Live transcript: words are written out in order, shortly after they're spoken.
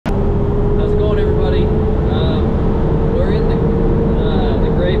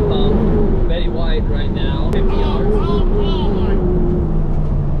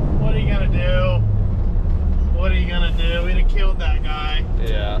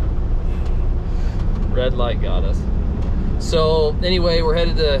red light got us. So anyway, we're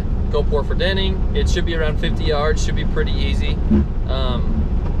headed to go pour for denning. It should be around 50 yards, should be pretty easy.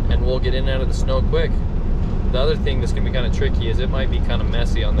 And we'll get in and out of the snow quick. The other thing that's gonna be kind of tricky is it might be kind of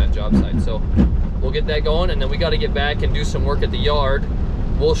messy on that job site. So we'll get that going, and then we got to get back and do some work at the yard.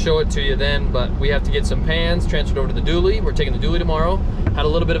 We'll show it to you then, but we have to get some pans transferred over to the dually. We're taking the dually tomorrow. Had a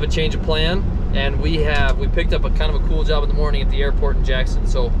little bit of a change of plan, and we picked up a kind of a cool job in the morning at the airport in Jackson.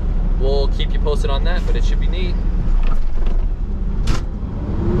 So we'll keep you posted on that, but it should be neat.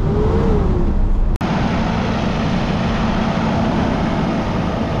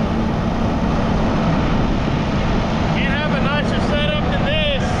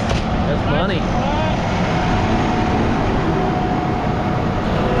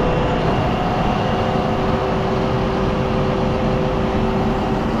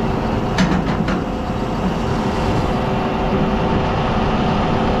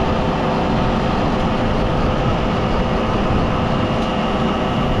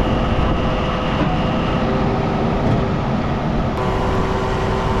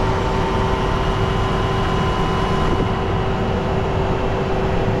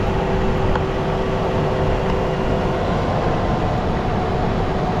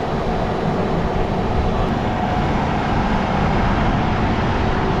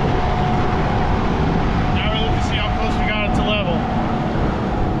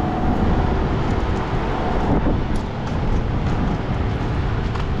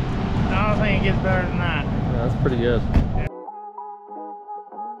 Better than that. Yeah, that's pretty good.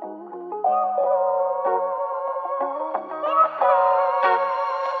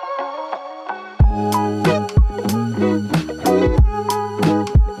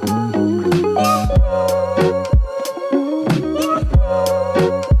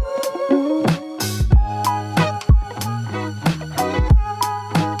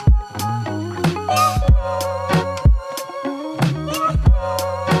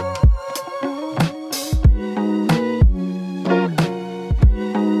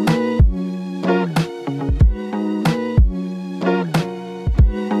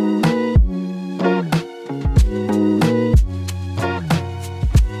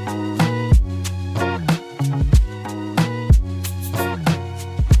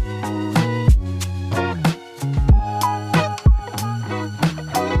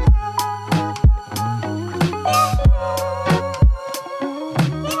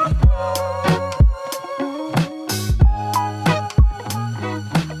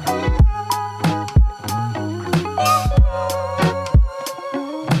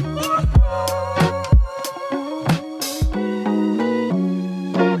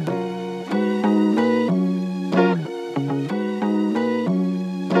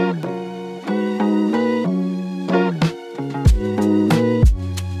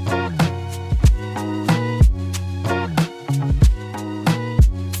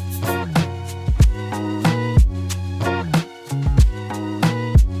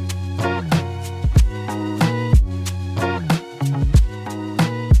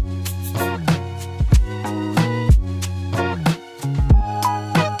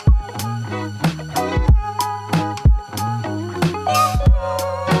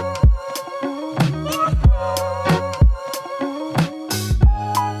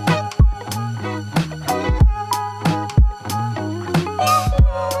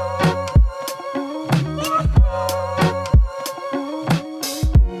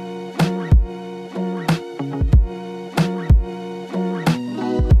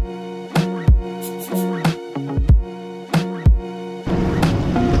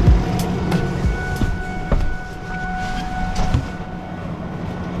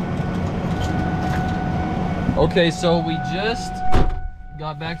 Okay, so we just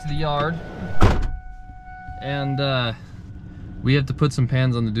got back to the yard, and we have to put some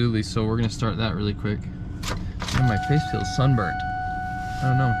pans on the dually, so we're gonna start that really quick. Man, my face feels sunburnt. I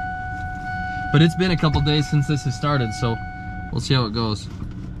don't know. But it's been a couple days since this has started, so we'll see how it goes.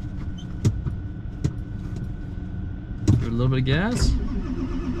 Give it a little bit of gas.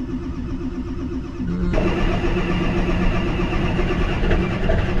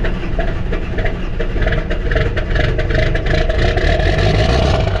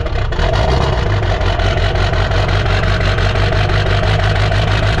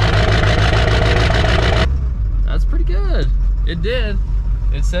 It did.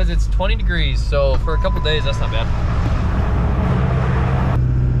 It says it's 20 degrees, so for a couple days, that's not bad.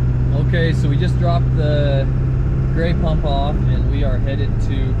 Okay, so we just dropped the gray pump off, and we are headed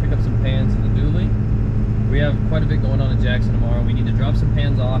to pick up some pans in the dually. We have quite a bit going on in Jackson tomorrow. We need to drop some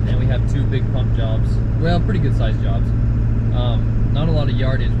pans off, and we have 2 big pump jobs. Well, pretty good sized jobs. Not a lot of of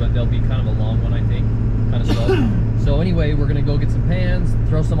yardage, but they'll be kind of a long one, I think, kind of slow. So anyway, we're gonna go get some pans,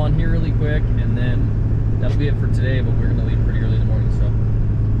 throw some on here really quick, and then that'll be it for today. But we're gonna leave pretty early in the morning, so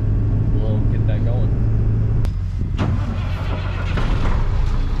we'll get that going.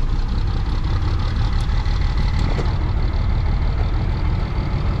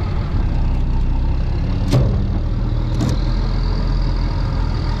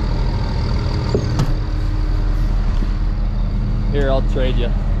 Here, I'll trade you.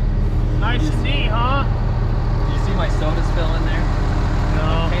 Nice to see, huh? Do you see my soda spill in there?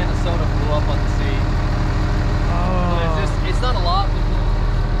 No. A can of soda blew up on the seat. Oh. But it's not a lot.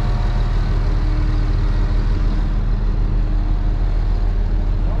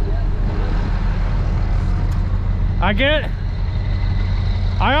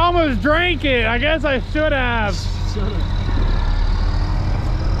 I almost drank it. I guess I should have.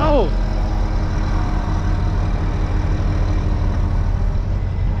 Oh.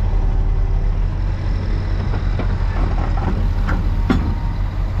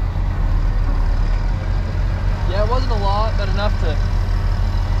 Yeah, it wasn't a lot, but enough to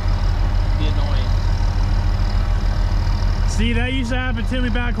be annoying. See, that used to happen to me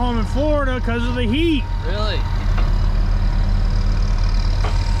back home in Florida because of the heat. Really?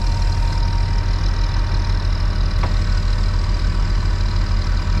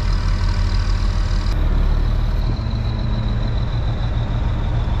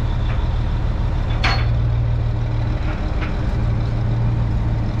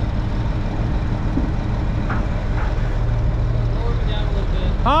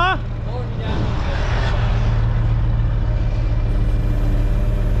 Huh? Lower me down a little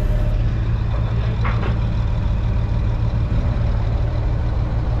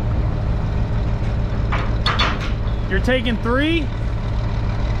You're taking 3?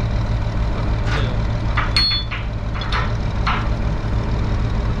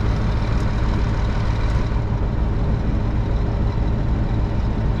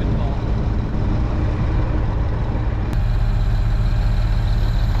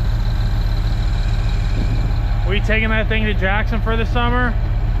 We taking that thing to Jackson for the summer?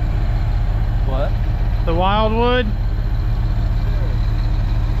 What? The Wildwood?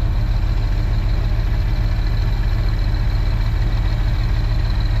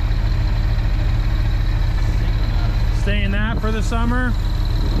 Staying that for the summer?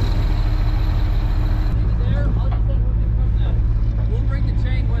 We'll bring the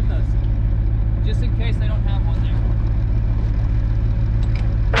chain with us, just in case they don't have one there.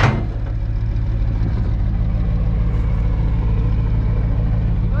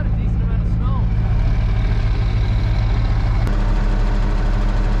 We got a decent amount of snow.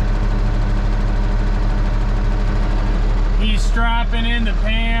 He's strapping in the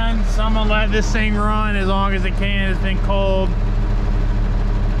pans. I'm gonna let this thing run as long as it can. It's been cold.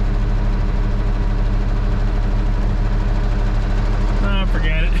 Oh,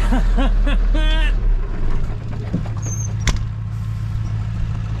 forget it.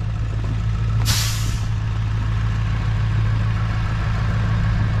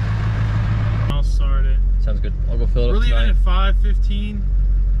 I'll start it. Sounds good. I'll go fill it We're up leaving tonight. at 5:15.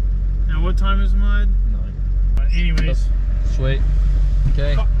 Now what time is mud? 9. Anyways. Sweet.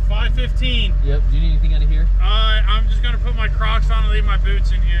 Okay. 5:15. Yep. Do you need anything out of here? I'm just gonna put my Crocs on and leave my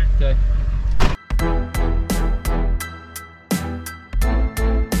boots in here. Okay.